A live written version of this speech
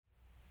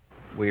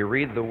We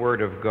read the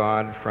Word of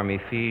God from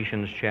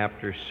Ephesians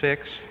chapter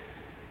 6,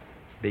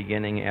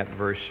 beginning at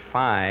verse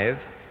 5,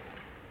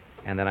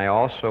 and then I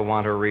also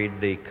want to read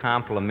the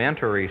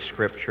complementary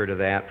scripture to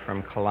that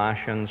from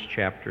Colossians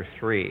chapter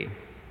 3.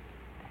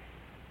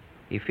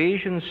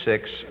 Ephesians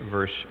 6,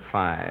 verse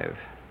 5.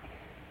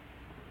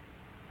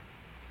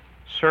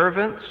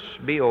 Servants,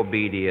 be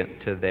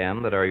obedient to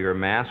them that are your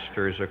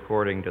masters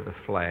according to the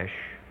flesh,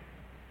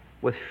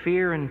 with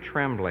fear and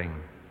trembling,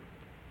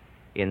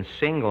 in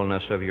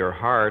singleness of your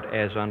heart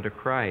as unto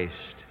Christ,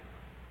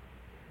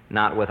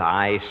 not with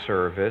eye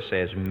service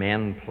as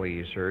men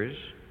pleasers,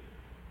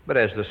 but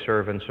as the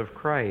servants of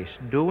Christ,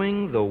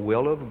 doing the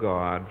will of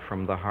God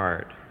from the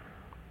heart,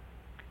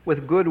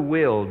 with good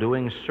will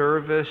doing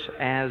service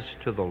as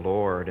to the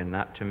Lord and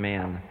not to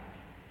men,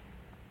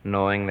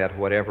 knowing that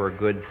whatever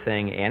good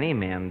thing any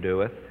man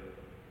doeth,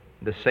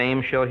 the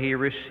same shall he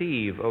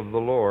receive of the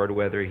Lord,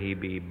 whether he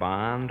be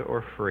bond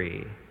or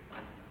free.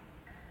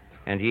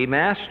 And ye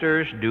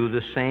masters, do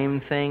the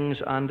same things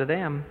unto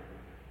them,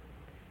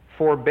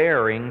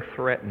 forbearing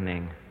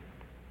threatening,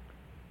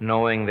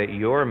 knowing that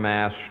your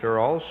master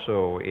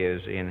also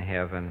is in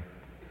heaven,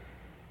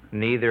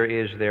 neither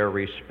is there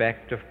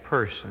respect of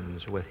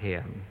persons with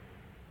him.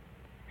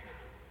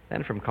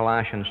 Then from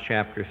Colossians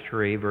chapter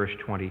 3, verse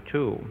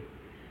 22.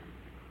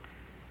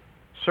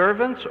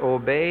 Servants,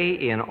 obey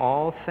in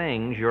all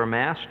things your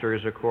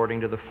masters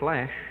according to the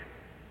flesh,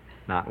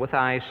 not with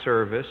eye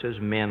service as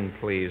men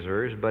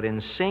pleasers, but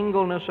in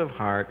singleness of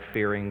heart,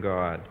 fearing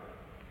God.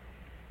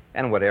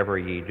 And whatever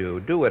ye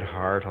do, do it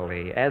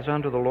heartily, as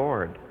unto the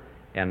Lord,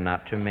 and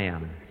not to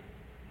men,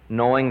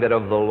 knowing that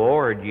of the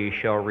Lord ye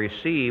shall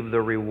receive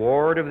the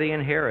reward of the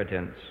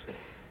inheritance,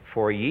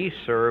 for ye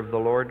serve the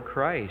Lord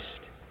Christ.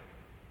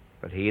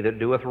 But he that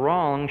doeth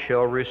wrong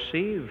shall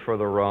receive for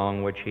the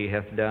wrong which he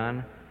hath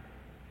done,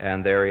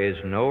 and there is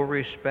no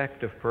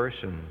respect of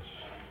persons.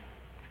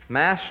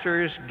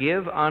 Masters,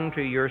 give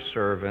unto your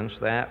servants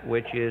that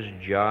which is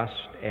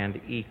just and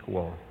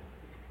equal,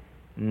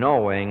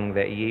 knowing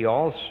that ye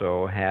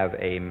also have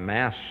a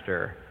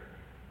master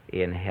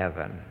in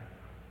heaven.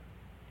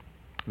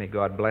 May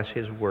God bless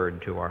his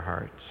word to our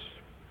hearts.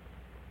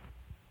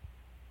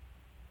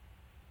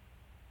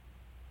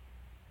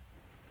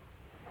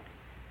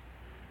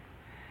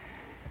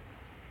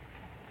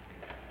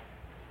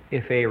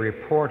 If a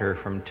reporter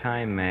from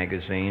Time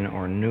magazine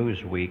or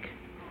Newsweek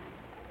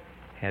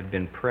had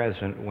been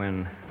present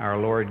when our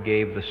Lord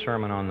gave the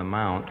Sermon on the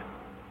Mount,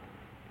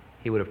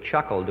 he would have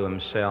chuckled to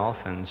himself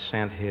and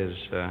sent his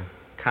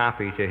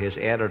copy to his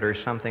editor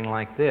something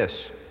like this: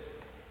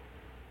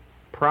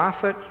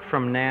 Prophet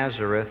from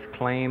Nazareth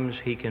claims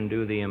he can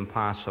do the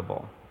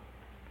impossible.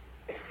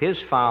 His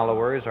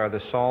followers are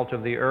the salt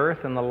of the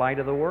earth and the light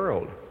of the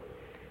world.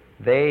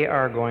 They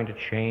are going to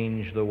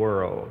change the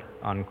world,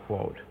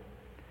 unquote.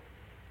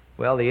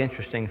 Well, the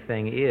interesting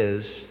thing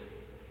is,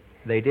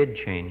 they did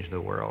change the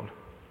world.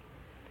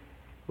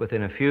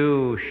 Within a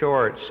few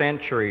short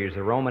centuries,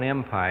 the Roman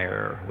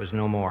Empire was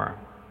no more.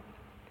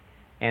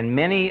 And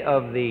many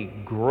of the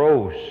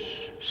gross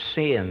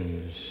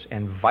sins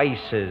and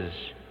vices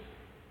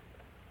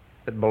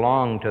that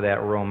belonged to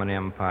that Roman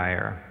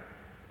Empire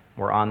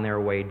were on their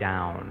way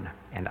down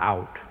and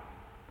out.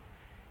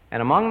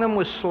 And among them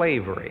was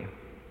slavery.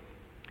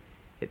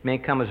 It may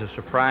come as a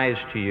surprise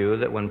to you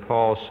that when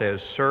Paul says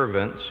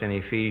servants in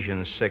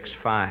Ephesians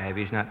 6:5,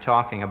 he's not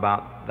talking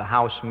about the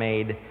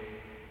housemaid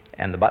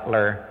and the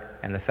butler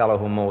and the fellow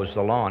who mows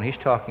the lawn. He's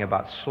talking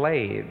about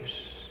slaves.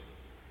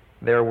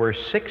 There were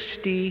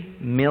 60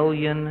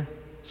 million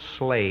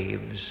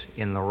slaves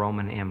in the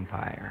Roman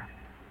Empire.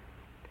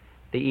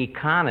 The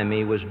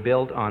economy was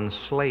built on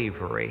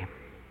slavery.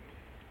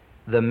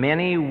 The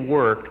many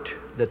worked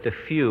that the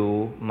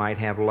few might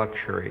have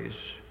luxuries.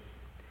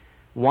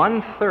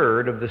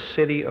 1/3 of the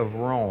city of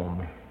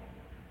Rome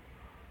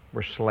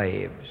were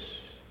slaves.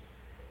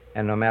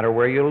 And no matter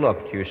where you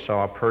looked, you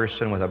saw a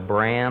person with a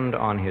brand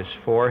on his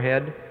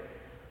forehead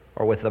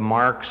or with the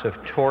marks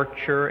of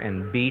torture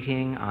and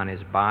beating on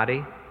his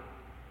body.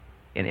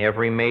 In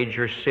every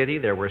major city,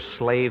 there were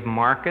slave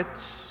markets.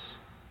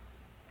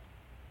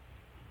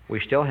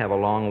 We still have a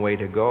long way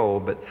to go,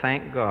 but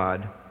thank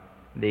God,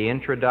 the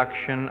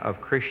introduction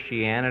of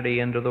Christianity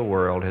into the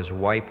world has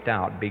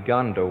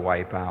begun to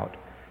wipe out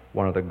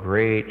one of the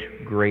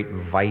great, great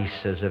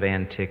vices of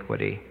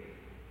antiquity.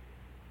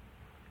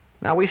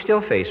 Now, we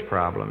still face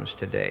problems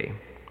today.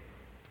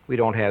 We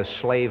don't have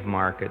slave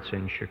markets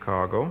in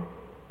Chicago,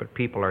 but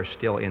people are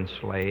still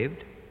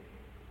enslaved.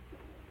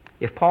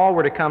 If Paul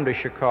were to come to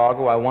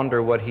Chicago, I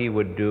wonder what he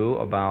would do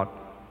about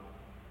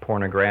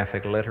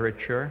pornographic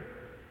literature,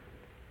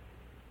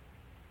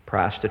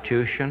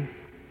 prostitution,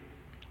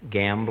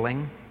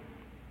 gambling,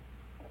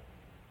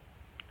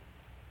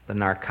 the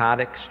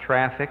narcotics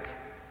traffic,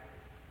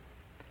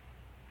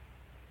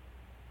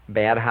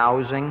 bad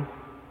housing.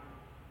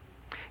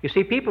 You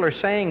see, people are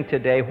saying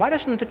today, why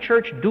doesn't the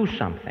church do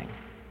something?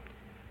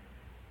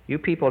 You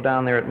people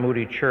down there at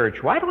Moody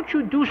Church, why don't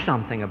you do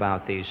something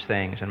about these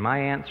things? And my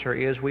answer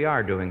is, we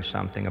are doing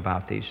something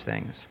about these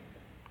things.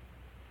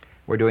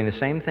 We're doing the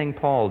same thing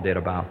Paul did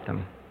about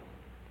them.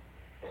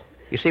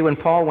 You see, when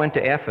Paul went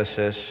to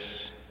Ephesus,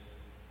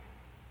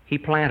 he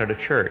planted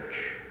a church,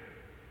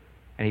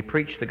 and he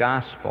preached the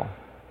gospel,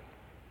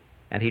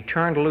 and he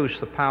turned loose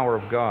the power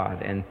of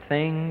God, and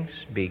things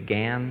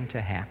began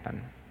to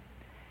happen.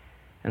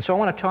 And so I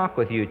want to talk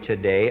with you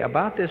today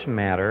about this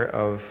matter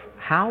of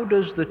how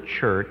does the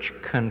church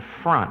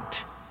confront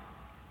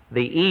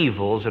the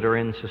evils that are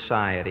in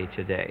society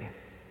today.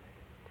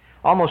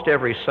 Almost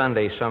every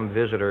Sunday, some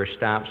visitor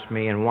stops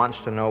me and wants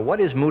to know,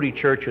 what is Moody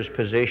Church's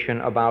position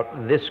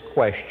about this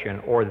question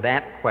or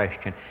that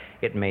question?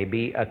 It may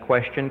be a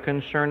question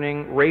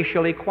concerning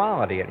racial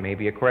equality. It may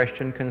be a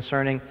question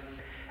concerning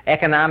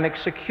economic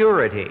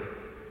security.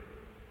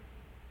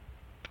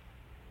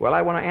 Well,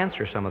 I want to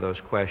answer some of those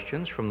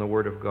questions from the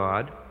Word of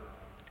God.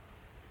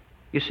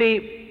 You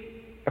see,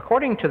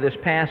 according to this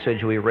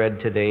passage we read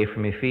today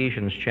from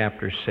Ephesians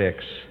chapter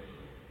 6,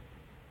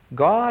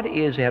 God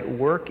is at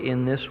work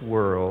in this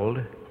world,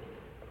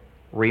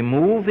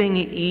 removing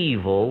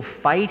evil,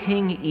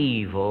 fighting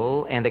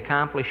evil, and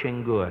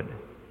accomplishing good.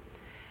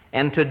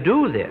 And to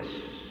do this,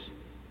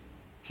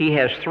 He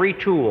has three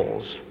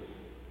tools.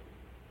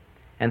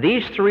 And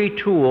these three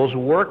tools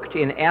worked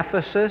in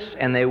Ephesus,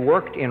 and they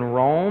worked in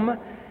Rome,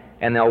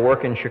 and they'll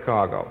work in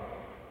Chicago.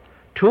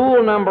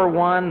 Tool number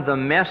one, the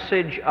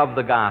message of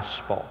the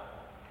gospel.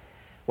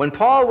 When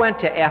Paul went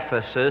to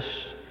Ephesus,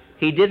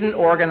 he didn't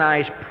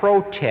organize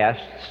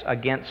protests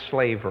against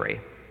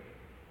slavery.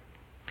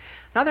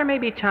 Now, there may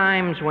be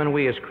times when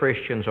we as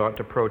Christians ought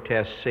to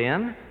protest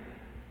sin,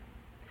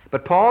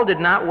 but Paul did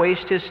not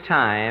waste his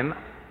time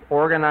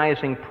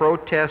organizing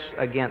protests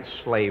against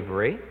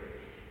slavery.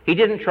 He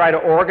didn't try to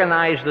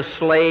organize the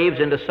slaves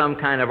into some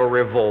kind of a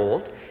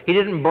revolt. He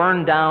didn't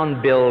burn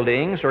down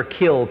buildings or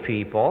kill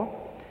people.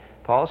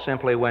 Paul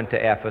simply went to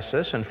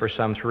Ephesus, and for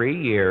some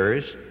 3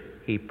 years,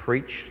 he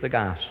preached the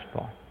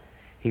gospel.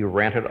 He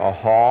rented a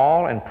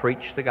hall and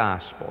preached the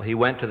gospel. He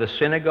went to the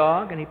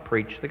synagogue and he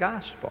preached the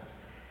gospel.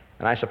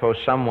 And I suppose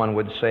someone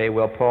would say,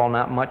 well, Paul,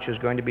 not much is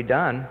going to be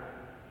done.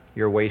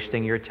 You're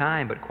wasting your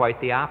time. But quite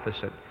the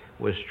opposite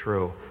was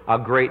true. A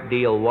great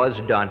deal was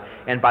done.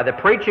 And by the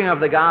preaching of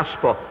the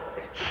gospel,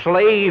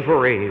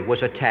 slavery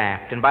was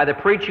attacked. And by the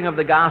preaching of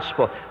the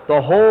gospel,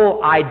 the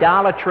whole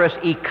idolatrous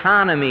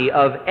economy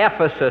of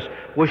Ephesus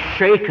was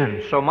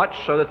shaken, so much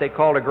so that they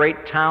called a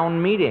great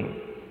town meeting.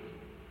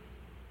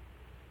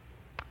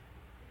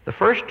 The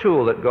first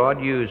tool that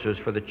God uses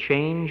for the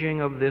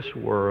changing of this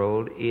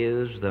world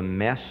is the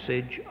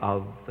message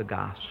of the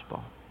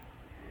gospel.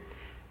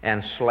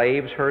 And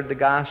slaves heard the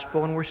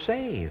gospel and were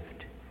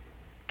saved,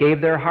 gave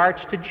their hearts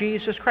to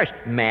Jesus Christ.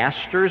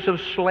 Masters of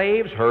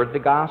slaves heard the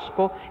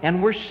gospel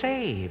and were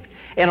saved.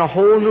 And a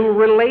whole new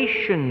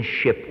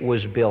relationship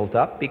was built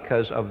up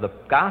because of the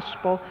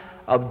gospel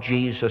of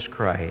Jesus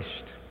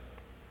Christ.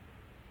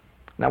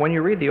 Now, when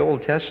you read the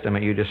Old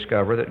Testament, you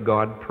discover that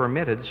God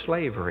permitted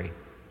slavery.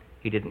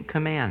 He didn't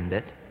command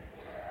it.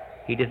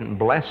 He didn't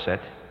bless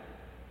it,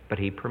 but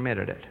He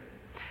permitted it.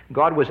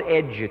 God was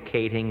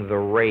educating the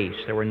race.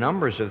 There were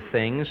numbers of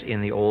things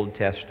in the Old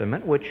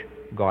Testament which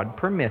God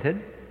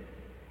permitted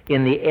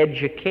in the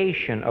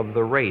education of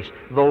the race.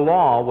 The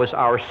law was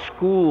our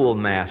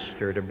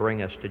schoolmaster to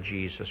bring us to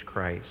Jesus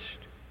Christ.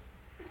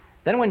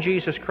 Then when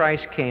Jesus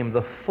Christ came,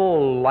 the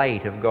full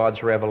light of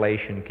God's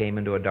revelation came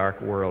into a dark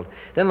world.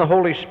 Then the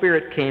Holy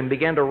Spirit came,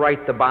 began to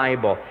write the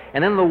Bible.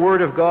 And then the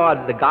Word of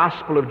God, the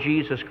gospel of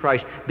Jesus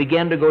Christ,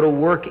 began to go to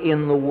work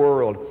in the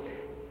world.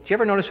 Do you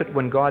ever notice that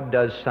when God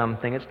does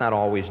something, it's not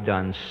always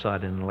done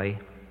suddenly?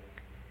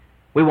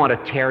 We want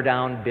to tear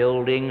down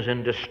buildings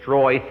and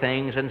destroy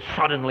things and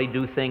suddenly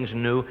do things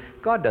new.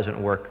 God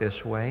doesn't work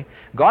this way.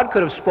 God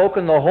could have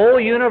spoken the whole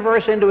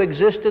universe into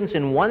existence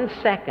in 1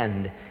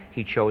 second.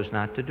 He chose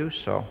not to do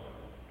so.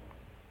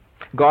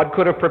 God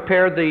could have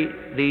prepared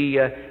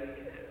the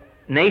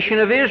nation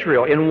of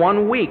Israel in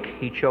 1 week.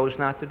 He chose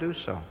not to do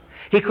so.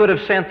 He could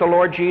have sent the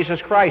Lord Jesus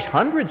Christ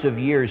hundreds of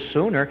years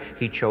sooner.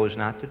 He chose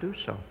not to do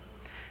so.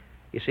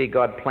 You see,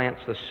 God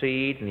plants the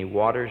seed, and He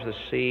waters the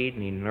seed,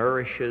 and He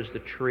nourishes the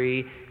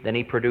tree. Then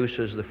He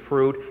produces the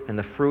fruit, and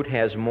the fruit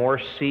has more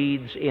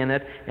seeds in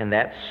it, and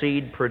that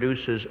seed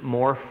produces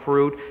more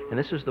fruit. And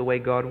this is the way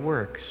God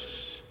works.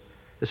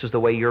 This is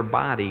the way your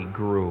body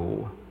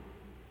grew.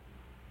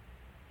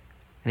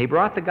 And He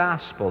brought the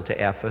gospel to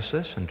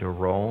Ephesus and to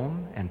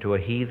Rome and to a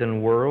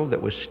heathen world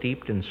that was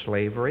steeped in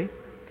slavery.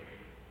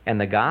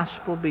 And the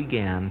gospel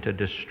began to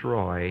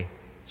destroy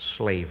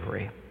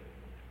slavery.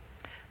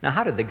 Now,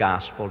 how did the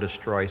gospel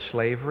destroy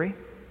slavery?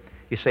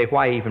 You say,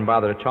 why even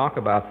bother to talk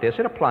about this?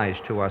 It applies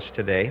to us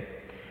today.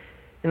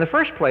 In the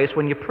first place,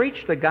 when you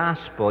preach the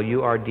gospel,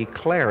 you are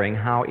declaring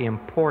how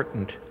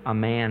important a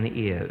man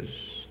is.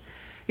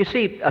 You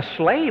see, a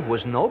slave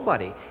was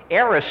nobody.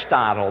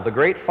 Aristotle, the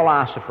great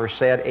philosopher,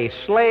 said a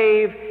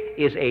slave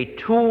is a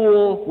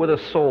tool with a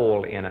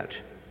soul in it.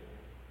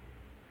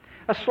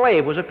 A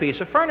slave was a piece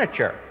of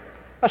furniture.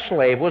 A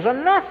slave was a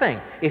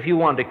nothing. If you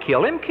wanted to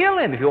kill him, kill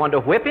him. If you wanted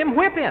to whip him,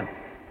 whip him.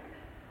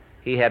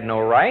 He had no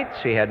rights.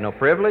 He had no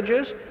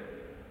privileges.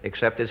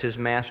 except as his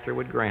master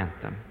would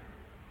grant them.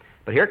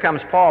 But here comes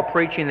Paul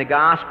preaching the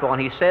gospel,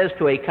 and he says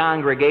to a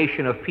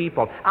congregation of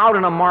people out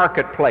in a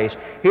marketplace,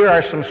 here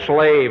are some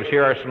slaves,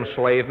 here are some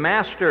slave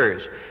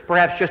masters.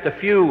 Perhaps just a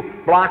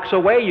few blocks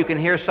away you can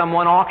hear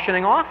someone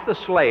auctioning off the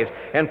slaves.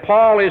 And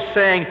Paul is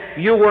saying,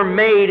 you were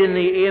made in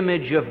the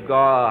image of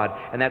God.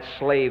 And that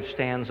slave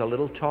stands a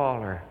little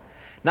taller.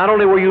 Not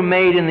only were you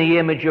made in the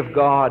image of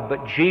God,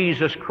 but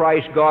Jesus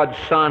Christ, God's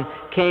Son,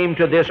 came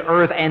to this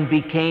earth and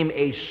became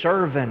a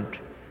servant,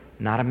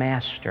 not a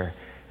master.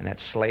 And that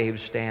slave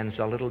stands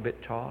a little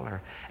bit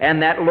taller.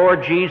 And that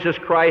Lord Jesus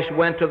Christ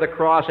went to the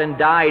cross and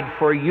died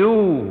for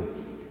you.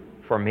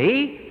 For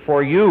me?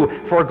 For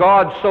you. For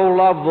God so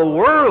loved the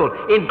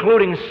world,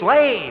 including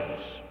slaves.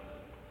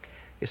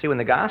 You see, when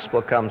the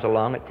gospel comes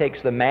along, it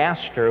takes the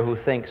master who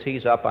thinks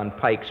he's up on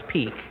Pikes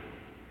Peak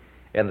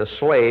and the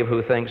slave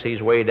who thinks he's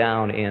way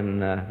down in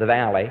the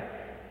valley.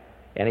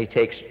 And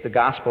the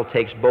gospel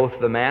takes both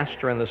the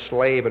master and the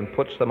slave and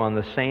puts them on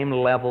the same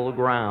level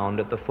ground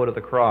at the foot of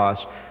the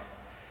cross.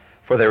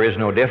 For there is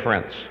no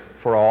difference,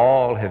 for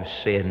all have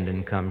sinned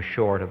and come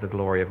short of the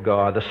glory of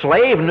God. The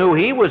slave knew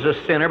he was a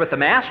sinner, but the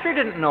master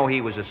didn't know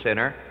he was a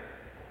sinner.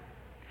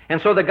 And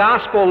so the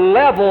gospel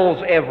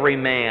levels every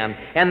man,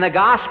 and the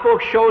gospel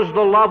shows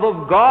the love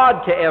of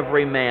God to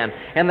every man.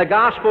 And the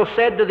gospel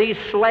said to these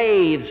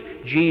slaves,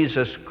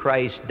 Jesus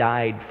Christ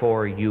died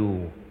for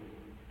you.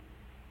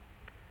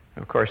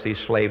 And of course, these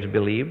slaves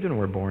believed and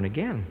were born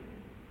again,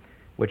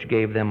 which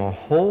gave them a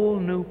whole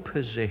new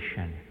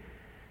position.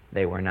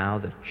 They were now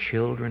the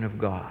children of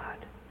God,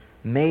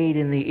 made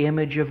in the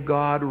image of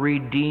God,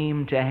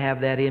 redeemed to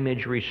have that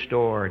image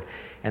restored.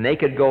 And they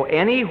could go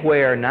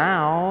anywhere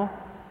now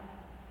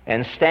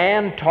and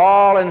stand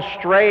tall and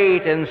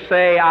straight and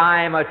say,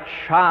 I'm a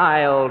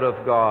child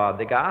of God.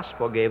 The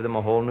gospel gave them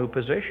a whole new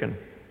position.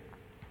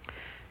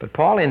 But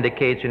Paul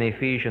indicates in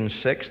Ephesians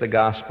 6, the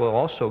gospel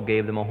also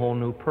gave them a whole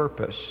new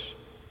purpose.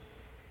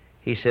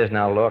 He says,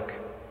 now look,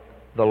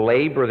 the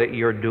labor that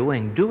you're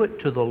doing, do it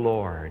to the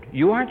Lord.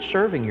 You aren't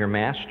serving your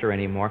master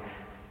anymore.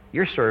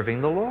 You're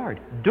serving the Lord.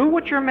 Do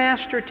what your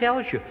master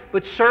tells you,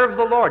 but serve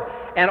the Lord.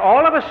 And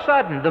all of a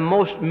sudden, the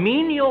most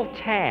menial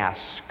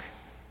task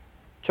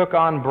took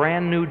on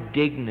brand new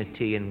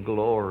dignity and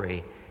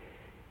glory.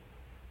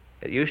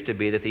 It used to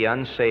be that the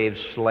unsaved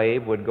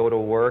slave would go to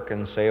work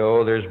and say,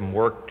 oh, there's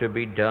work to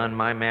be done.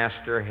 My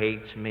master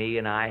hates me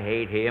and I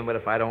hate him, but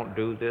if I don't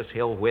do this,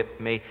 he'll whip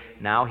me.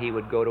 Now he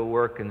would go to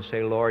work and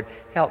say, Lord,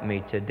 help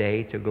me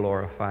today to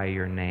glorify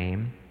your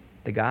name.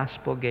 The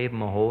gospel gave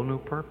him a whole new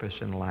purpose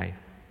in life.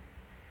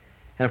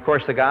 And of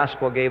course, the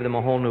gospel gave them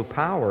a whole new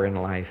power in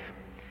life.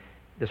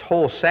 This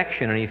whole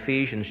section in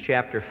Ephesians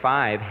chapter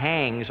 5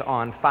 hangs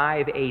on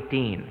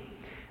 5:18.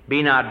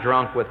 Be not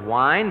drunk with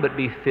wine, but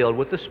be filled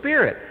with the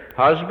Spirit.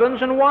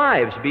 Husbands and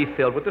wives, be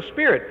filled with the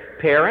Spirit.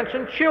 Parents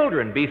and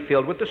children, be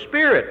filled with the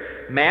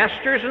Spirit.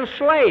 Masters and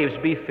slaves,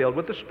 be filled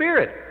with the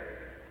Spirit.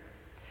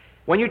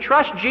 When you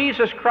trust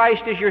Jesus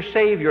Christ as your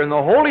Savior and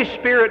the Holy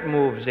Spirit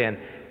moves in,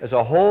 there's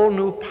a whole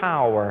new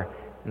power.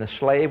 And the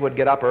slave would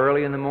get up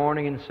early in the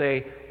morning and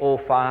say, oh,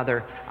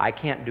 Father, I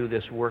can't do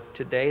this work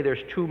today. There's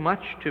too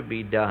much to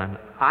be done.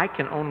 I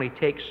can only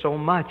take so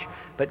much,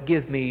 but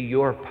give me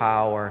your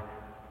power,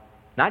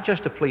 not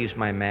just to please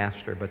my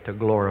master, but to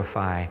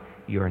glorify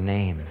your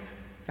name.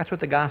 That's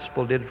what the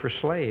gospel did for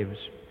slaves.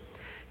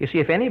 You see,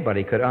 if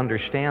anybody could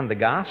understand the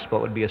gospel,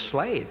 it would be a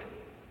slave.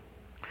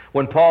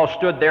 When Paul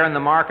stood there in the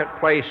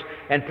marketplace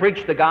and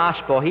preached the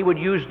gospel, he would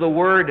use the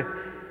word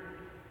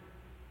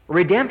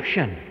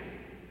redemption.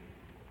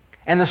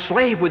 And the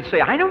slave would say,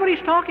 I know what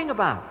he's talking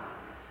about.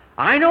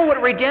 I know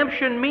what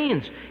redemption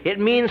means. It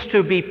means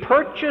to be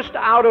purchased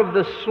out of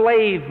the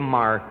slave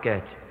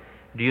market.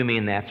 Do you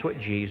mean that's what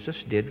Jesus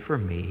did for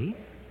me?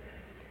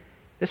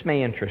 This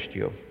may interest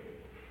you.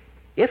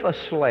 If a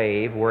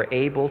slave were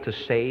able to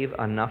save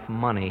enough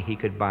money, he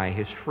could buy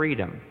his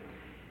freedom.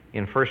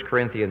 In 1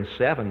 Corinthians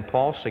 7,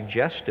 Paul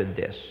suggested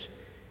this.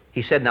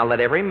 He said, now let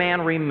every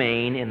man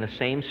remain in the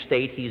same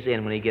state he's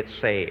in when he gets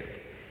saved.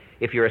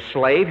 If you're a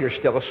slave, you're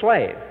still a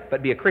slave,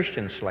 but be a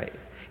Christian slave.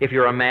 If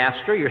you're a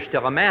master, you're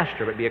still a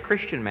master, but be a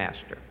Christian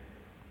master.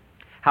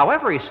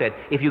 However, he said,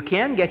 if you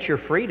can get your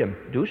freedom,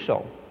 do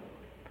so.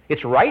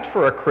 It's right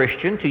for a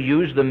Christian to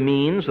use the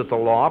means that the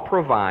law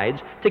provides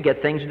to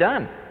get things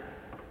done.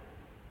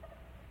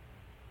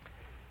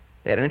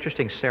 They had an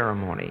interesting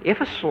ceremony.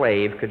 If a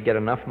slave could get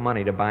enough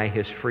money to buy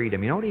his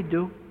freedom, you know what he'd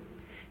do?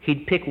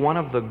 He'd pick one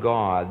of the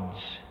gods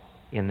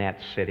in that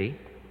city,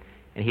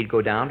 and he'd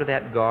go down to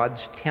that god's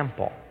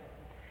temple,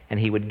 and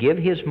he would give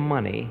his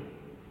money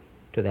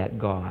to that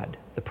god.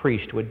 The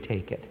priest would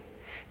take it.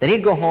 Then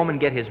he'd go home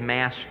and get his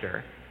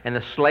master, and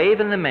the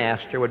slave and the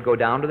master would go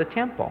down to the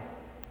temple.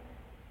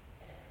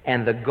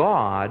 And the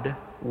god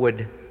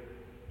would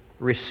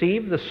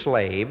receive the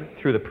slave,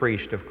 through the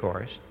priest, of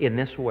course, in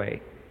this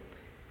way.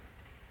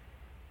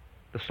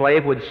 The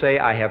slave would say,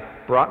 I have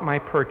brought my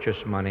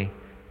purchase money.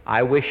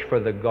 I wish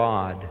for the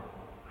god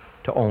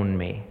to own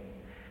me.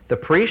 The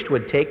priest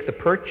would take the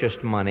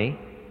purchased money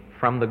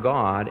from the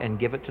god and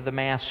give it to the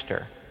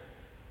master.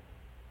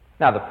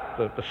 Now,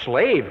 the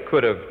slave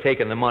could have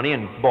taken the money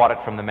and bought it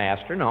from the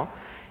master. No.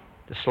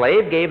 The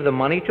slave gave the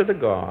money to the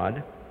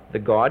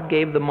god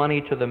gave the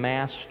money to the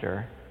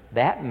master.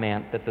 That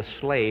meant that the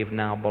slave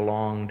now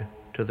belonged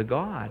to the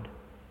god,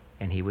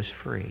 and he was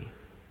free.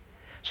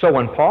 So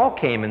when Paul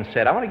came and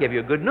said, I want to give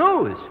you good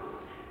news.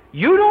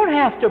 You don't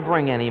have to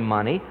bring any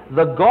money.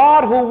 The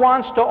God who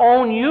wants to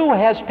own you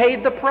has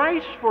paid the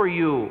price for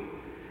you.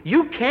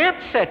 You can't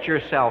set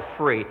yourself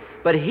free,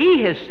 but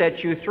He has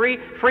set you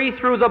free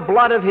through the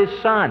blood of His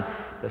Son.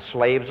 The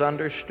slaves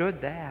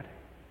understood that.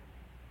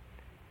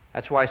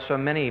 That's why so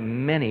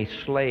many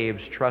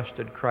slaves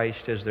trusted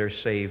Christ as their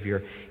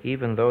Savior,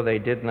 even though they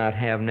did not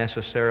have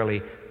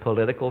necessarily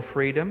political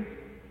freedom,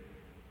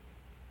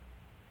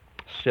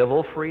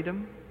 civil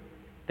freedom.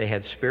 They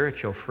had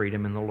spiritual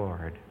freedom in the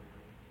Lord.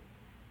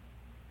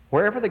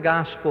 Wherever the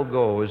gospel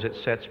goes, it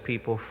sets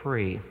people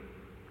free.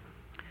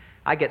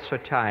 I get so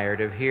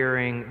tired of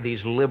hearing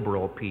these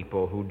liberal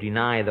people who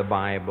deny the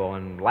Bible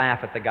and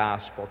laugh at the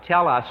gospel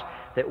tell us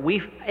that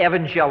we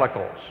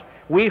evangelicals,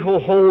 we who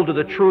hold to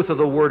the truth of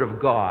the Word of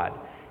God,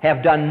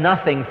 have done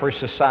nothing for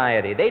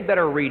society. They'd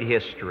better read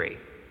history.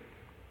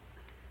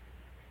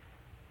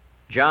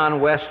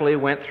 John Wesley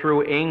went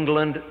through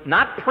England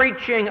not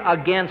preaching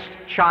against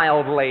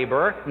child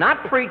labor,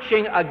 not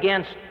preaching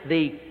against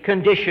the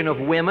condition of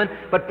women,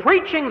 but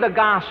preaching the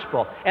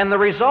gospel. And the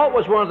result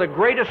was one of the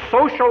greatest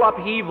social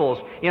upheavals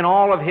in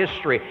all of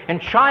history.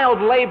 And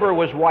child labor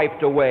was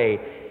wiped away.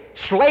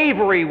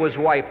 Slavery was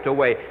wiped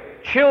away.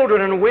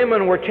 Children and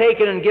women were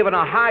taken and given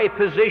a high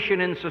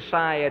position in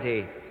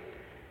society.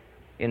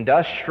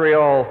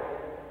 Industrial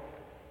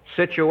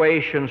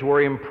situations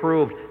were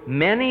improved.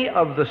 Many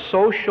of the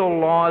social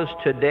laws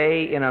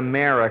today in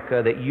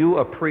America that you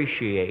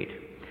appreciate,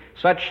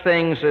 such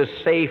things as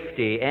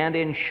safety and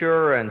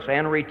insurance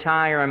and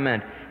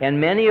retirement, and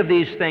many of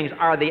these things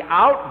are the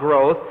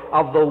outgrowth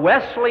of the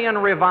Wesleyan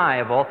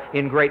revival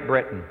in Great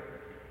Britain.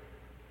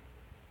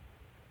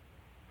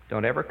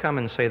 Don't ever come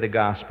and say the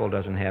gospel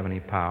doesn't have any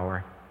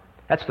power.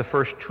 That's the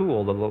first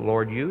tool that the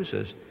Lord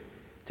uses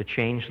to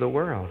change the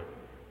world.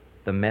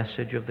 The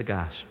message of the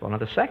gospel. Now,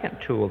 the second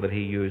tool that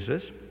He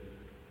uses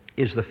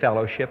is the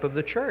fellowship of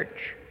the church.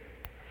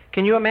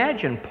 Can you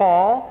imagine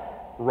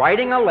Paul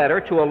writing a letter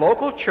to a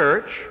local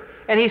church,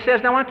 and he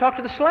says, now I want to talk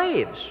to the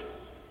slaves.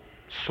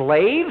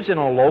 Slaves in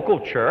a local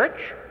church?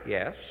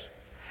 Yes.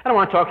 And I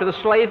want to talk to the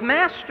slave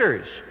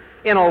masters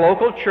in a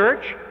local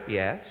church?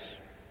 Yes.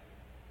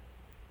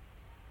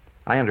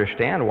 I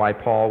understand why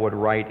Paul would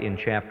write in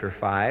chapter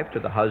 5 to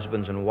the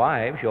husbands and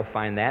wives. You'll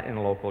find that in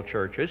local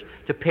churches.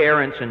 To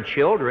parents and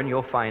children,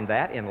 you'll find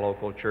that in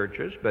local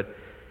churches. But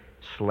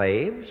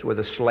slaves, were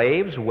the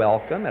slaves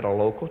welcome at a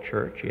local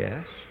church?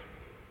 Yes.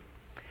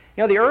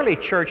 You know, the early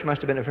church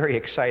must have been a very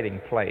exciting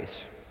place.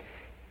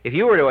 If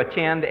you were to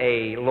attend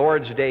a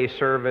Lord's Day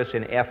service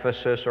in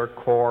Ephesus or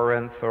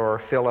Corinth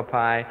or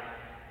Philippi,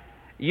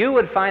 you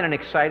would find an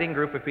exciting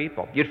group of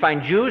people. You'd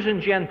find Jews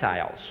and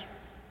Gentiles.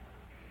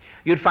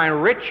 You'd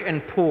find rich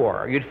and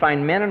poor. You'd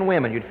find men and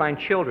women. You'd find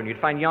children.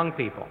 You'd find young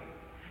people.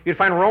 You'd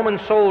find Roman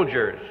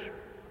soldiers.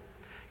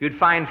 You'd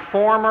find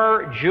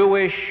former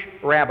Jewish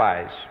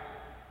rabbis.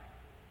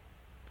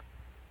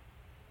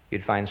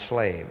 You'd find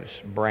slaves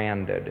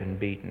branded and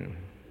beaten.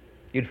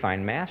 You'd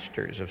find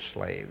masters of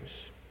slaves.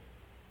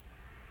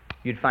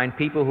 You'd find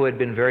people who had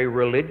been very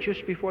religious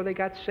before they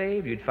got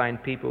saved. You'd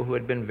find people who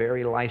had been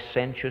very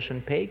licentious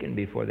and pagan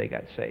before they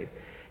got saved.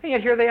 And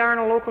yet here they are in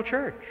a local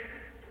church.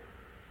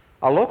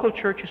 A local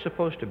church is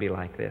supposed to be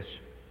like this.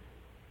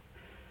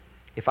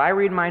 If I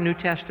read my New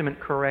Testament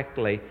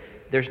correctly,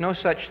 there's no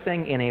such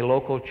thing in a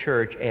local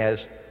church as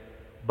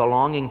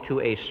belonging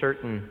to a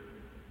certain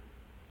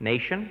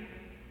nation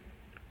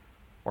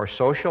or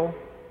social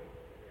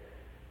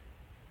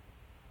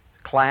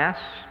class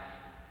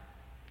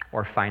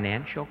or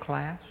financial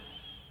class.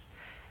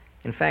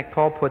 In fact,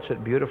 Paul puts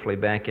it beautifully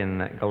back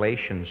in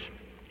Galatians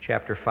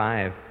chapter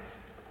 5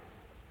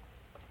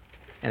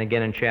 and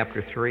again in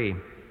chapter 3.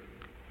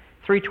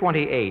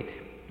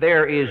 3:28,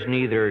 there is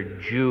neither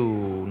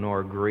Jew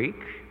nor Greek.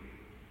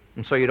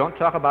 And so you don't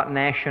talk about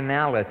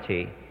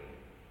nationality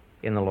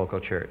in the local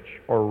church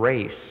or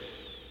race.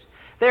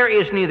 There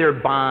is neither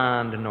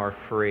bond nor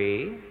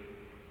free.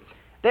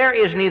 There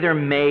is neither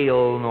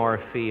male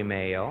nor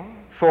female,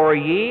 for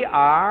ye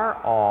are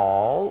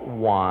all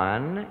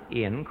one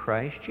in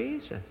Christ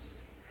Jesus.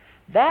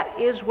 That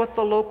is what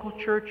the local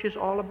church is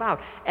all about.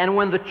 And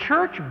when the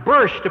church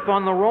burst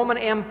upon the Roman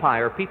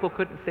Empire, people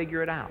couldn't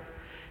figure it out.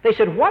 They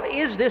said, what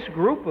is this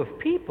group of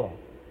people?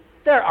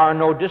 There are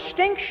no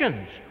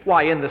distinctions.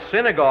 Why, in the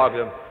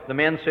synagogue, the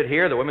men sit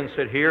here, the women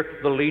sit here,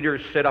 the leaders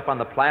sit up on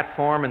the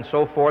platform and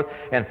so forth,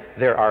 and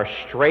there are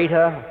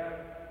strata,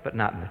 but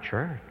not in the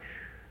church.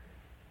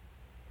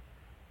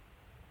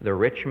 The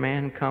rich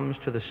man comes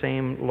to the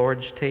same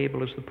Lord's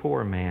table as the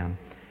poor man.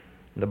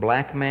 The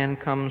black man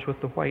comes with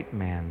the white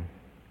man.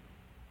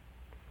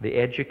 The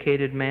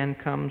educated man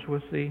comes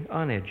with the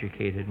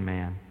uneducated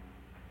man.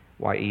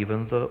 Why,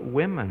 even the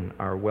women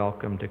are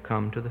welcome to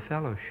come to the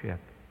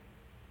fellowship.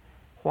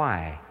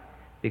 Why?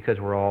 because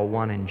we're all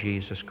one in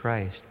Jesus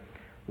Christ.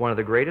 One of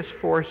the greatest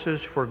forces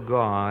for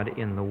God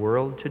in the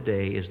world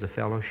today is the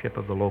fellowship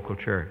of the local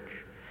church.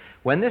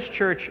 When this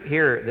church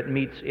here that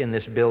meets in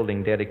this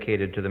building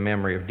dedicated to the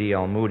memory of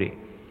D.L. Moody,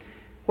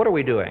 what are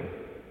we doing?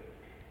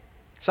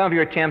 Some of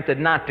you are tempted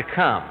not to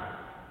come.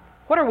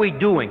 What are we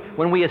doing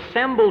when we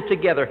assemble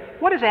together?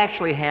 What is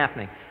actually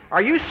happening?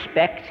 Are you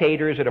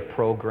spectators at a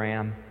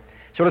program?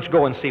 So let's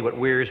go and see what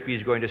Wiersbe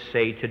is going to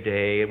say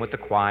today and what the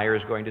choir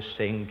is going to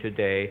sing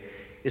today.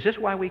 Is this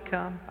why we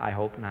come? I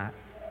hope not.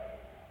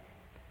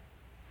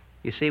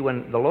 You see,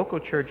 when the local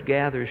church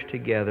gathers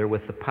together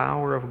with the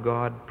power of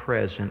God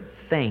present,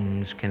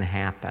 things can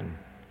happen.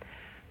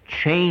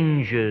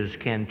 Changes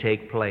can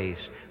take place.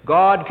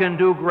 God can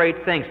do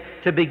great things.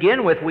 To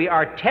begin with, we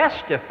are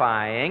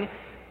testifying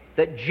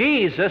that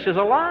Jesus is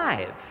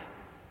alive.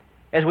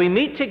 As we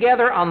meet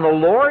together on the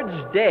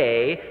Lord's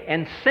Day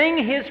and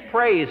sing His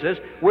praises,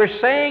 we're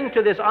saying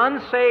to this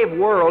unsaved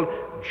world,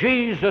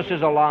 Jesus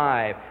is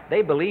alive.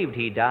 They believed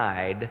He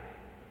died.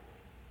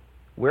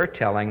 We're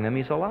telling them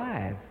He's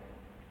alive.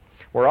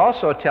 We're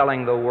also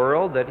telling the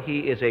world that He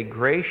is a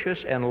gracious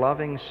and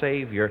loving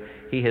Savior.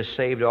 He has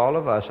saved all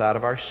of us out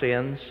of our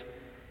sins.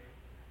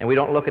 And we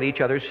don't look at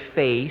each other's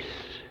face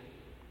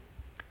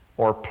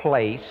or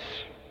place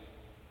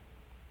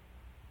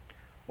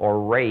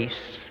or race.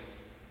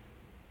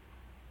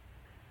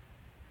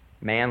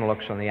 Man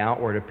looks on the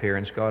outward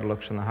appearance, God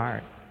looks on the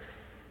heart.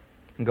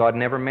 And God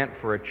never meant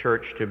for a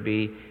church to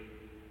be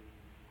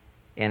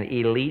an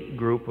elite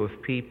group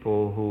of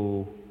people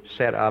who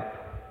set up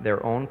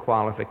their own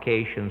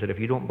qualifications that if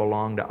you don't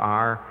belong to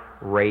our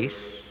race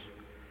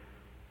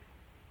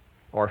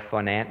or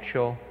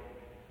financial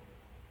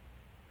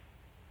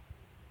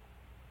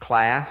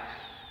class,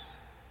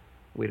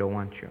 we don't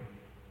want you.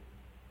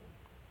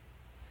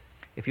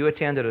 If you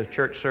attended a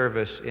church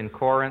service in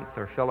Corinth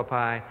or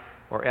Philippi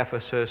or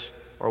Ephesus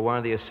or one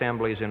of the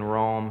assemblies in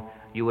Rome,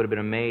 you would have been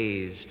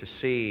amazed to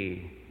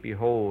see,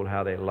 behold,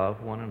 how they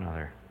love one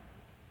another.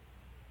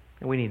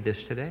 And we need this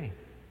today.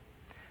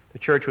 The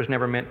church was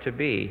never meant to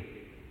be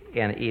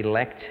an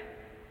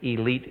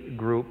elite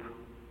group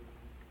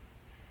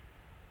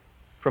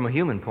from a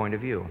human point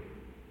of view.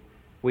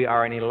 We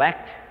are an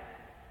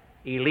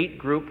elite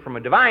group from a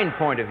divine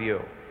point of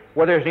view,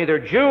 where there's neither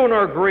Jew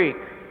nor Greek,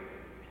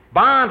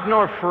 bond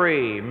nor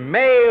free,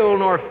 male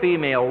nor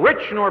female,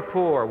 rich nor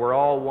poor. We're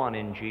all one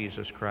in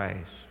Jesus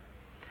Christ.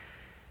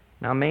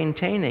 Now,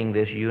 maintaining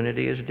this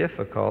unity is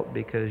difficult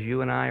because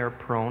you and I are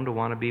prone to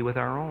want to be with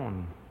our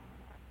own.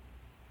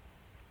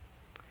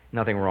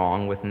 Nothing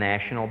wrong with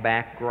national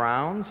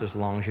backgrounds as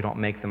long as you don't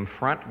make them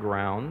front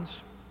grounds.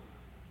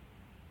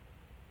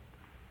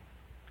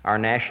 Our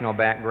national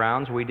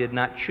backgrounds we did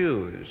not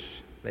choose.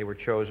 They were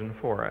chosen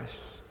for us.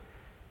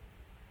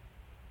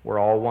 We're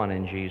all one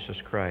in Jesus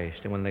Christ.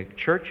 And when the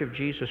Church of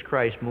Jesus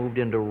Christ moved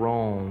into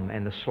Rome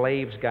and the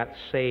slaves got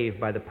saved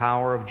by the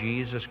power of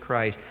Jesus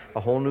Christ,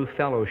 a whole new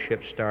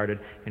fellowship started,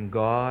 and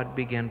God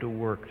began to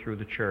work through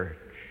the church.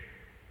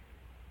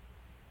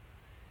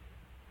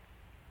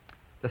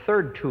 The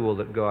third tool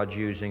that God's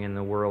using in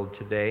the world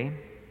today,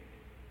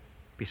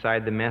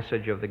 beside the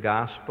message of the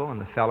gospel and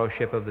the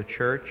fellowship of the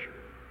church,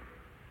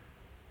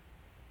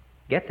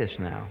 get this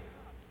now,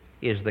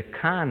 is the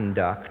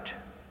conduct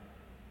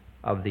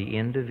of the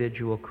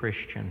individual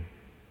Christian.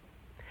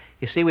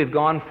 You see, we've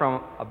gone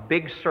from a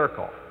big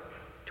circle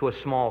to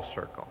a small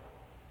circle.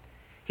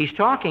 He's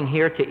talking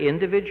here to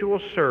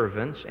individual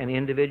servants and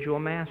individual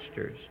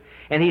masters.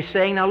 And he's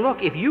saying, now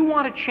look, if you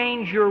want to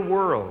change your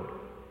world,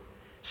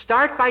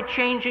 start by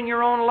changing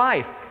your own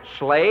life.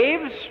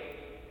 Slaves,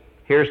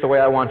 here's the way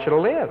I want you to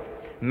live.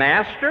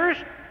 Masters,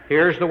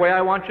 here's the way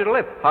I want you to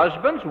live.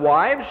 Husbands,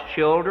 wives,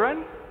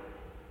 children.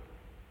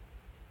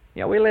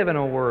 Yeah, we live in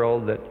a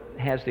world that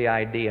has the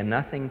idea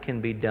nothing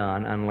can be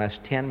done unless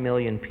 10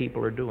 million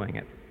people are doing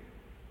it.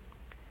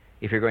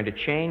 If you're going to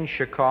change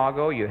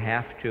Chicago, you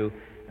have to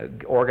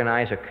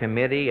organize a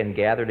committee and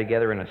gather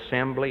together an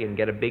assembly and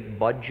get a big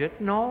budget.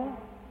 No,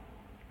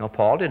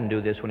 Paul didn't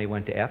do this when he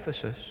went to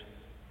Ephesus.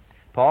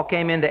 Paul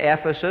came into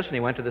Ephesus and he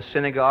went to the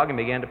synagogue and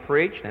began to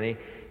preach. And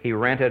he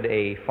rented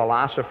a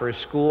philosopher's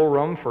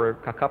schoolroom for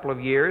a couple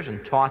of years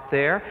and taught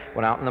there,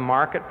 went out in the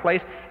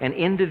marketplace, and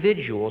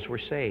individuals were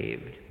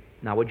saved.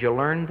 Now, would you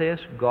learn this?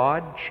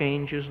 God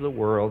changes the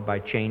world by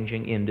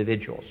changing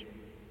individuals.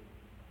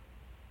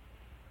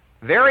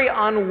 Very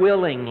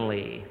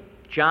unwillingly,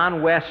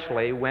 John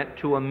Wesley went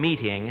to a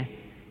meeting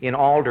in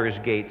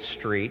Aldersgate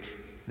Street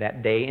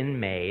that day in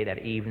May,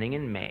 that evening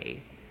in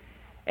May.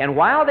 And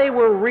while they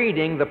were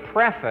reading the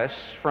preface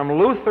from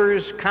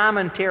Luther's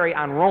commentary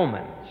on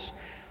Romans,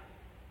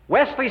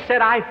 Wesley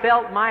said, I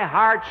felt my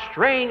heart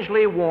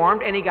strangely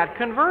warmed, and he got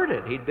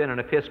converted. He'd been an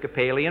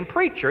Episcopalian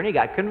preacher, and he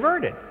got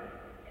converted.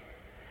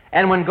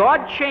 And when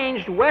God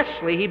changed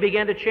Wesley, he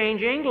began to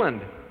change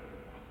England.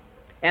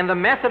 And the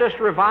Methodist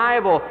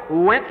revival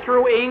went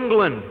through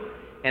England,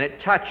 and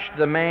it touched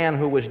the man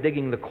who was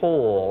digging the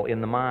coal in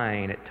the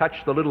mine. It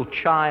touched the little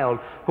child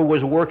who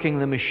was working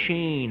the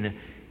machine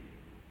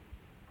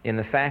in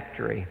the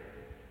factory.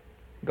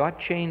 God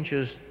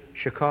changes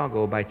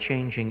Chicago by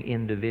changing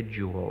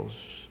individuals.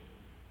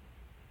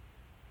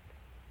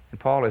 And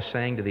Paul is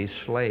saying to these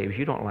slaves,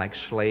 you don't like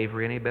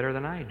slavery any better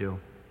than I do.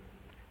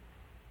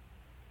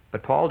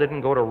 But Paul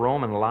didn't go to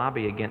Rome and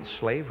lobby against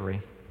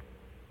slavery.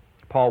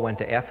 Paul went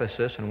to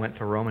Ephesus and went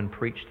to Rome and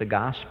preached the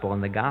gospel,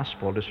 and the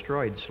gospel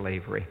destroyed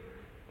slavery.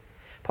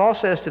 Paul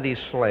says to these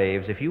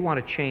slaves, if you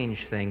want to change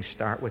things,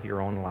 start with your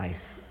own life.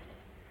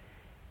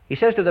 He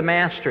says to the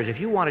masters,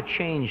 if you want to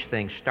change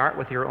things, start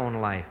with your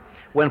own life.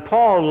 When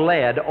Paul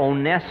led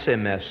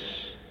Onesimus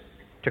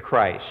to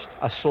Christ,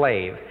 a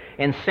slave,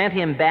 and sent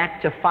him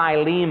back to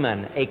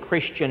Philemon, a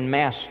Christian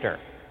master,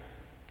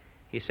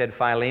 he said,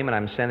 Philemon,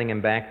 I'm sending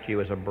him back to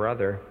you as a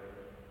brother.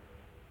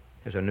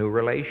 There's a new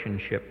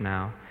relationship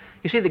now.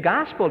 You see, the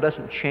gospel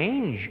doesn't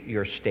change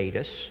your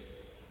status.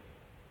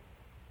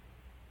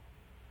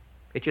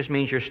 It just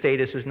means your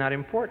status is not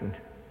important.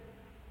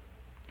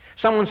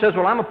 Someone says,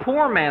 well, I'm a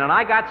poor man and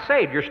I got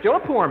saved. You're still a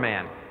poor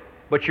man,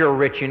 but you're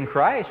rich in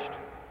Christ.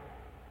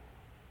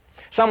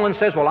 Someone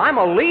says, well, I'm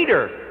a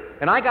leader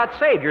and I got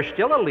saved. You're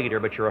still a leader,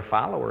 but you're a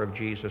follower of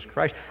Jesus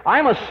Christ.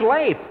 I'm a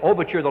slave. Oh,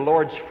 but you're the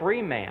Lord's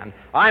free man.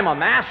 I'm a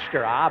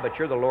master. Ah, but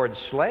you're the Lord's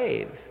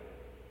slave.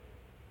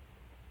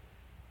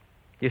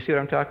 You see what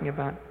I'm talking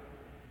about?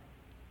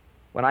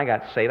 When I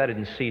got saved, I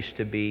didn't cease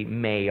to be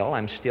male.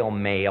 I'm still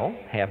male,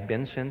 have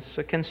been since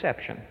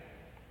conception.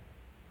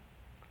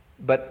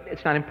 But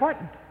it's not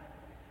important.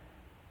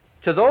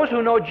 To those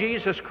who know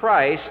Jesus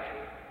Christ,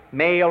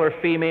 male or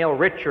female,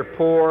 rich or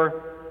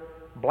poor,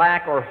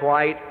 black or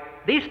white,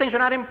 these things are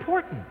not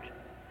important.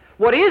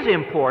 What is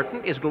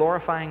important is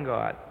glorifying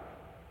God.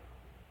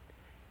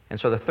 And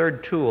so the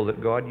third tool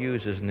that God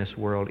uses in this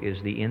world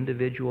is the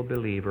individual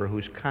believer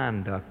whose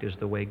conduct is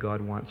the way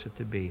God wants it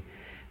to be.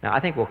 Now, I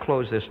think we'll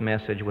close this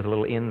message with a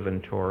little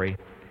inventory.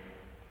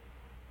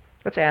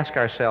 Let's ask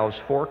ourselves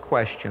 4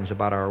 questions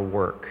about our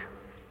work.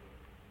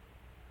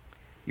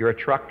 You're a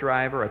truck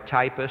driver, a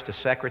typist, a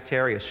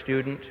secretary, a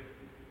student,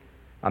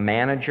 a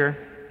manager,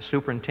 a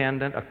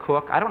superintendent, a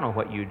cook. I don't know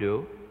what you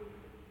do.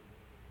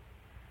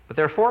 But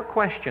there are 4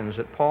 questions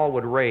that Paul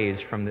would raise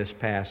from this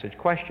passage.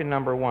 Question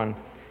number 1,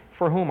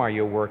 for whom are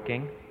you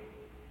working?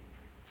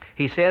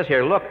 He says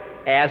here, look,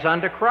 as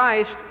unto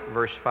Christ,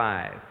 verse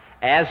 5.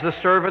 As the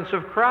servants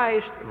of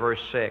Christ, verse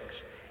 6.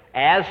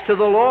 As to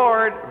the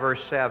Lord, verse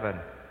 7.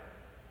 Is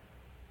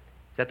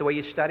that the way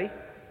you study?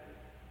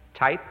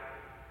 Type?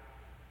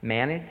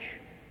 Manage?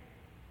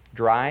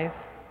 Drive?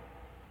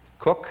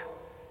 Cook?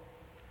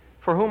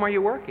 For whom are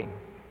you working?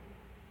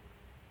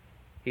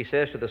 He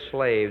says to the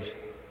slaves,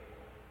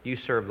 you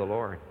serve the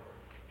Lord.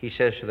 He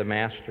says to the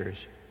masters,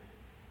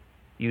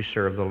 you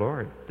serve the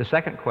Lord. The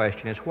second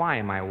question is, why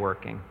am I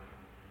working?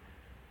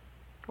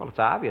 Well, it's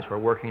obvious we're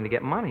working to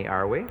get money,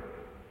 are we?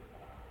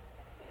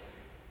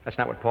 That's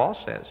not what Paul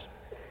says.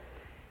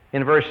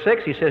 In verse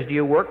 6, he says, do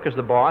you work because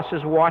the boss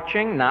is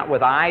watching, not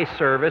with eye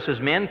service as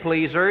men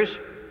pleasers?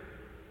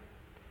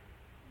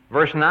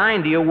 Verse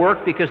 9, do you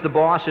work because the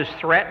boss is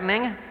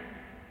threatening?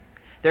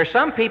 There are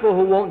some people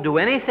who won't do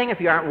anything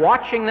if you aren't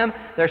watching them.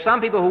 There are some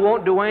people who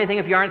won't do anything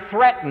if you aren't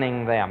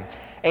threatening them.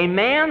 A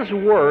man's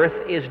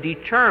worth is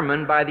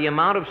determined by the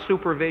amount of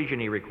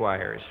supervision he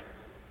requires.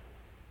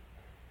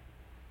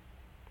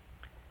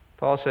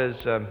 Paul says,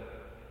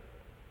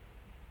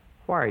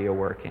 why are you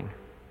working?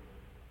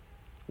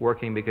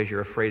 Working because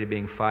you're afraid of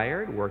being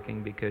fired?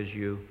 Working because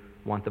you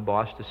want the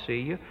boss to see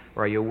you?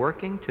 Or are you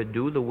working to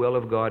do the will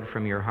of God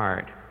from your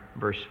heart?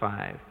 Verse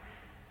 5.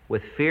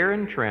 With fear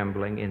and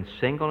trembling, in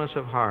singleness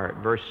of heart.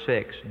 Verse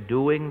 6.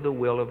 Doing the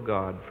will of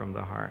God from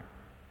the heart.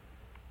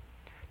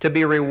 To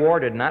be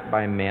rewarded not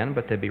by men,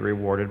 but to be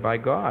rewarded by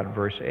God.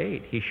 Verse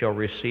 8. He shall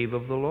receive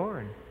of the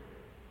Lord.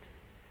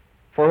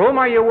 For whom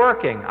are you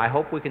working? I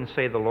hope we can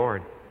say the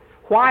Lord.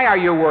 Why are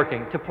you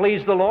working? To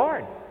please the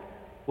Lord.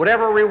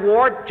 Whatever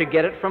reward, to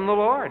get it from the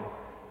Lord.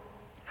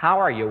 How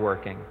are you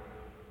working?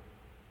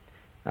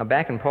 Now,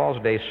 back in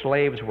Paul's day,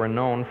 slaves were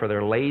known for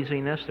their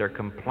laziness, their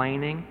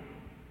complaining,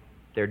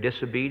 their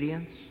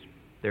disobedience,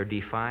 their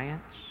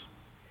defiance.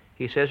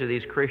 He says to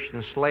these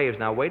Christian slaves,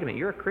 now wait a minute,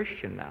 you're a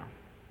Christian now.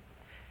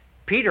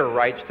 Peter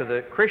writes to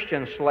the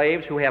Christian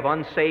slaves who have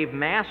unsaved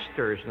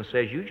masters and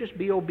says, you just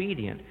be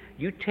obedient.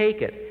 You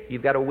take it.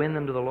 You've got to win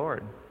them to the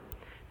Lord.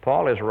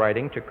 Paul is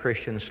writing to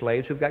Christian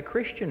slaves who've got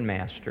Christian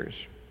masters.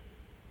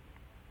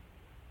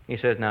 He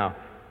says, now,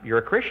 you're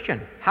a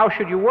Christian. How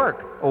should you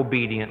work?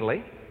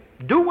 Obediently.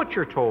 Do what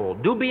you're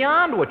told. Do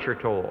beyond what you're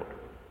told.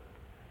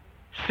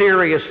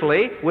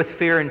 Seriously, with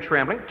fear and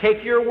trembling.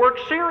 Take your work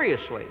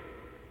seriously.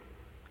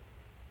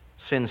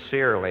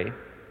 Sincerely,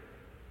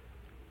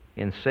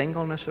 in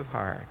singleness of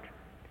heart.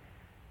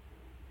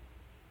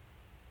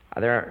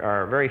 There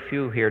are very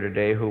few here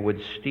today who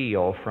would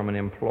steal from an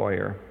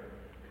employer.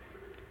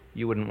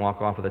 You wouldn't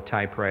walk off with a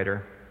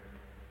typewriter,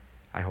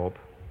 I hope.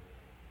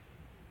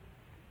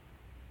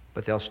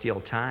 But they'll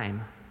steal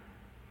time,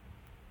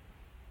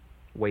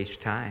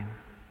 waste time.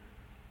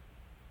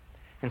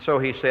 And so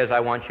he says, I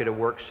want you to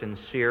work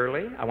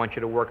sincerely. I want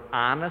you to work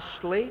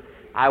honestly.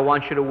 I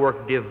want you to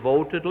work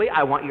devotedly.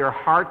 I want your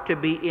heart to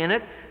be in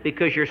it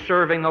because you're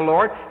serving the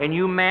Lord. And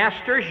you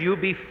masters, you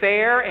be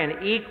fair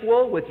and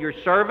equal with your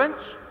servants.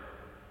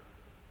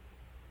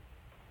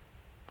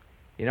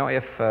 You know,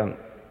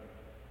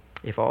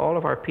 if all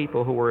of our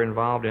people who were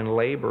involved in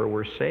labor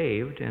were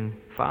saved and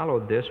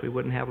followed this, we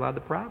wouldn't have a lot of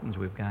the problems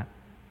we've got.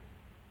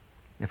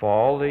 If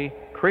all the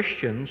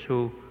Christians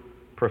who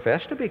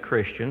profess to be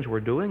Christians were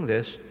doing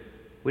this,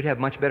 we'd have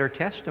much better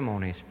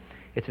testimonies.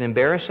 It's an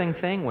embarrassing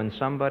thing when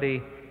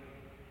somebody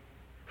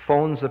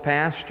phones the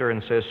pastor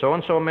and says,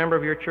 so-and-so a member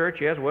of your church?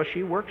 Yes, well,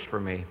 she works for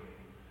me.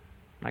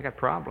 I got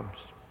problems.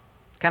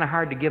 It's kind of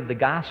hard to give the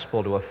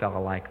gospel to a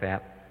fellow like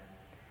that.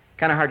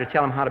 Kind of hard to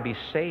tell him how to be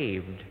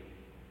saved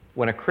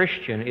when a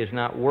Christian is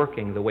not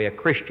working the way a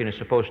Christian is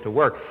supposed to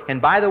work.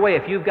 And by the way,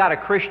 if you've got a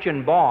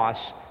Christian boss,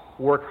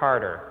 work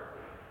harder.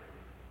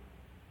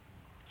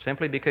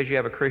 Simply because you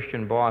have a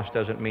Christian boss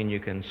doesn't mean you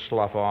can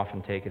slough off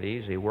and take it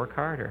easy. Work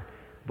harder.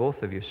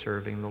 Both of you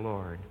serving the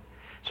Lord.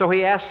 So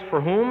he asks,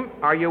 for whom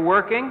are you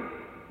working?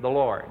 The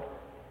Lord.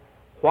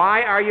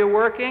 Why are you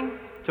working?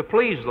 To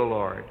please the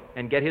Lord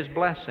and get His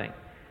blessing.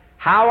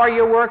 How are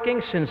you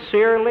working?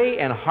 Sincerely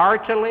and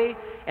heartily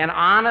and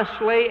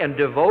honestly and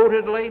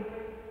devotedly.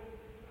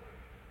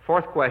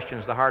 Fourth question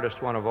is the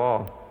hardest one of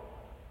all.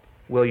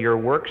 Will your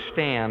work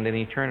stand in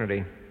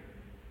eternity?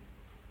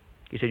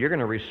 He said, you're going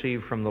to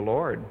receive from the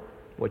Lord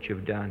what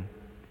you've done.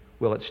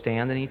 Will it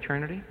stand in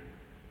eternity?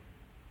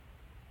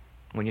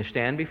 When you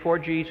stand before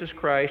Jesus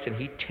Christ and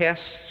He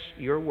tests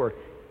your work,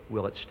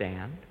 will it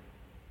stand?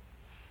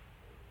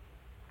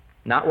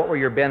 Not what were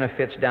your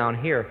benefits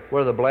down here, what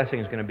are the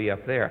blessings going to be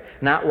up there?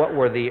 Not what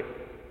were the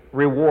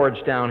rewards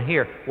down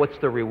here, what's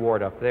the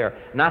reward up there?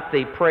 Not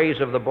the praise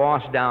of the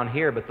boss down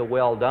here, but the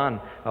well done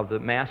of the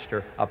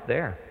master up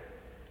there.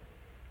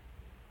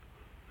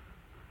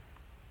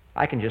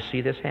 I can just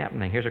see this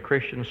happening. Here's a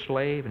Christian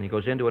slave, and he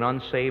goes into an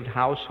unsaved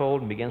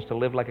household and begins to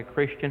live like a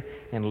Christian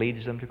and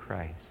leads them to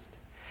Christ.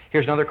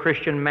 Here's another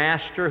Christian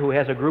master who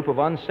has a group of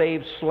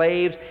unsaved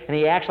slaves, and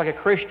he acts like a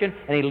Christian,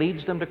 and he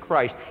leads them to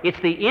Christ. It's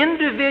the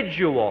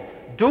individual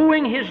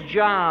doing his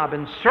job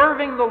and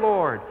serving the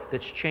Lord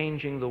that's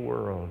changing the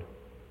world.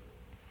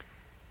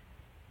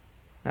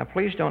 Now,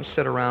 please don't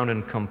sit around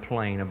and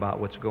complain about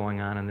what's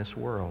going on in this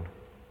world.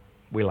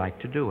 We like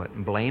to do it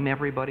and blame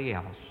everybody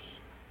else.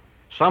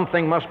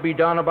 Something must be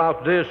done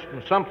about this,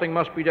 and something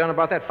must be done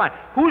about that. Fine.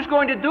 Who's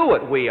going to do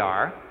it? We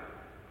are.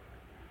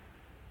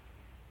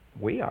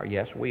 We are,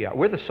 yes, we are.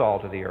 We're the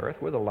salt of the earth.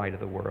 We're the light of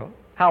the world.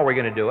 How are we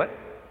going to do it?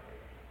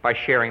 By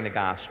sharing the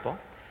gospel.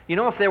 You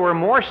know, if there were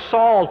more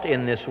salt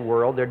in this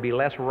world, there'd be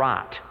less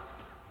rot.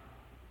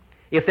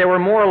 If there were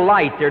more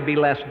light, there'd be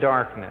less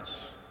darkness.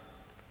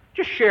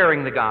 Just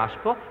sharing the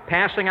gospel,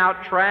 passing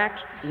out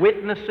tracts,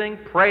 witnessing,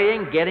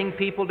 praying, getting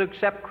people to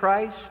accept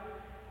Christ.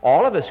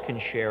 All of us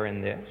can share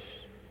in this.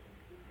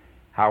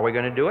 How are we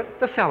going to do it?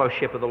 The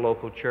fellowship of the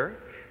local church.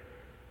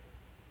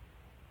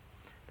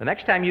 The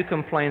next time you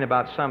complain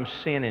about some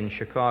sin in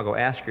Chicago,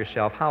 ask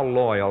yourself, how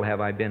loyal have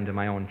I been to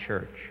my own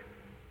church?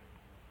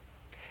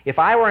 If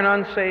I were an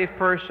unsaved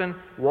person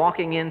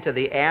walking into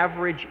the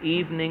average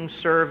evening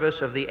service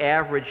of the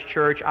average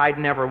church, I'd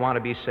never want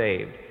to be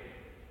saved.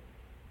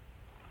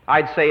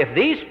 I'd say, if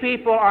these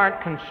people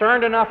aren't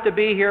concerned enough to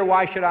be here,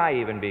 why should I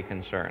even be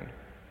concerned?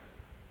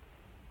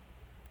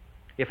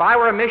 If I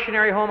were a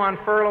missionary home on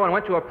furlough and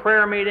went to a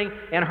prayer meeting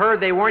and heard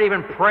they weren't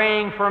even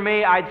praying for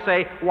me, I'd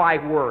say, why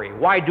worry?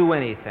 Why do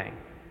anything?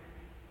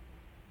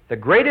 The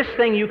greatest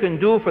thing you can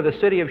do for the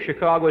city of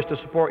Chicago is to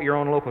support your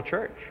own local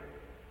church.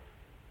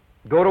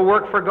 Go to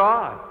work for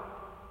God.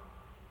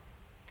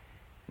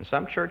 And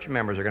some church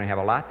members are going to have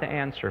a lot to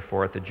answer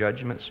for at the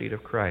judgment seat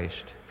of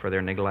Christ for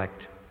their neglect.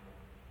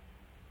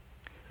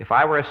 If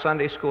I were a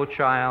Sunday school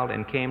child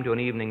and came to an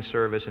evening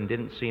service and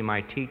didn't see my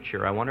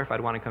teacher, I wonder if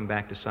I'd want to come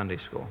back to Sunday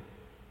school.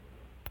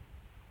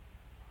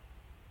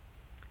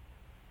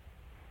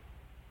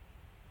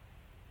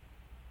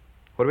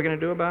 What are we going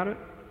to do about it?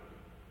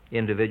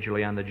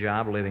 Individually on the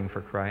job, living for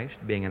Christ,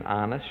 being an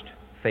honest,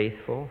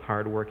 faithful,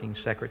 hard-working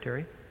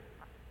secretary.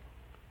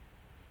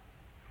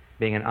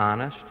 Being an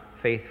honest,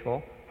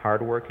 faithful,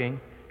 hard-working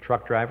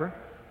truck driver.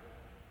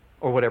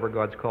 Or whatever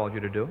God's called you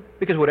to do.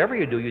 Because whatever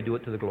you do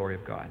it to the glory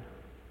of God.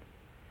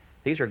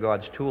 These are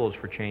God's tools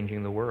for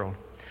changing the world.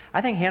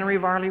 I think Henry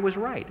Varley was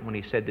right when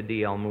he said to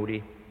D.L.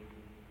 Moody,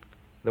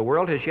 the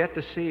world has yet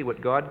to see what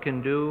God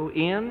can do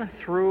in,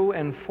 through,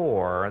 and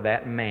for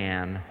that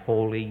man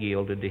wholly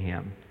yielded to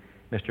Him.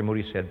 Mr.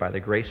 Moody said, by the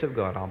grace of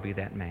God, I'll be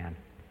that man.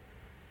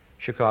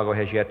 Chicago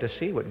has yet to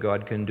see what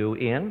God can do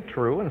in,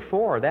 through, and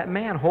for that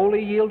man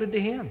wholly yielded to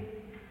Him.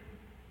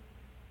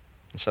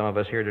 And some of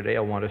us here today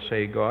will want to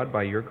say, God,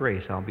 by your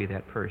grace, I'll be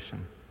that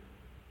person.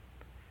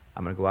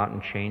 I'm going to go out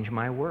and change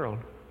my world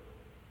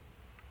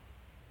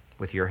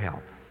with your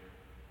help.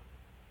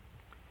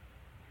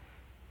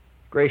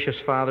 Gracious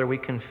Father, we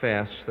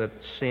confess that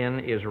sin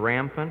is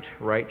rampant,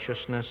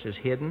 righteousness is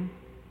hidden,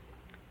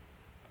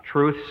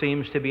 Truth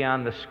seems to be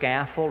on the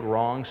scaffold,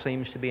 wrong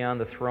seems to be on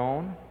the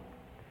throne.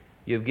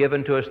 You've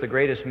given to us the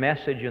greatest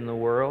message in the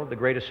world, the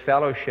greatest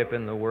fellowship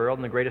in the world,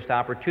 and the greatest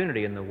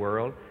opportunity in the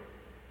world,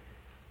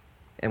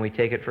 and we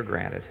take it for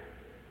granted.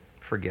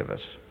 Forgive us.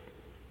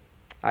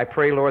 I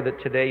pray, Lord,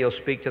 that today you'll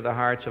speak to the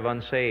hearts of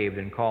unsaved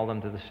and call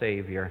them to the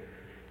Savior.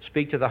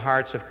 Speak to the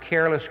hearts of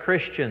careless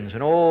Christians,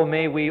 and oh,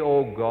 may we,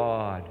 oh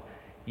God,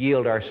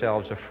 yield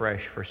ourselves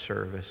afresh for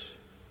service.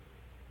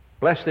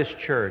 Bless this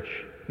church.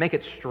 Make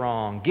it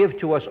strong. Give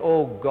to us,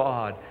 oh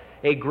God,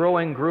 a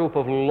growing group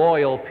of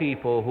loyal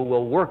people who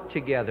will work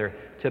together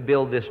to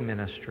build this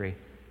ministry,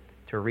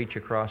 to reach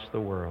across the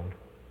world.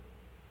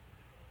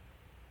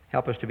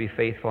 Help us to be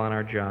faithful in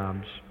our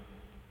jobs.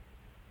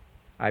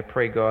 I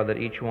pray, God, that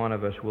each one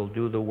of us will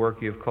do the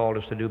work you've called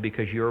us to do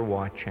because you're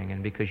watching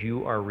and because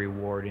you are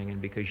rewarding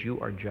and because you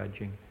are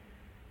judging.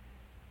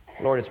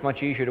 Lord, it's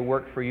much easier to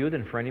work for you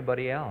than for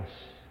anybody else.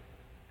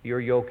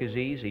 Your yoke is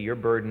easy. Your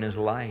burden is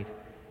light.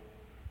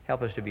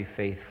 Help us to be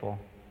faithful.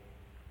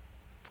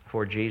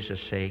 For Jesus'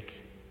 sake,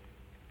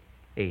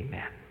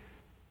 amen.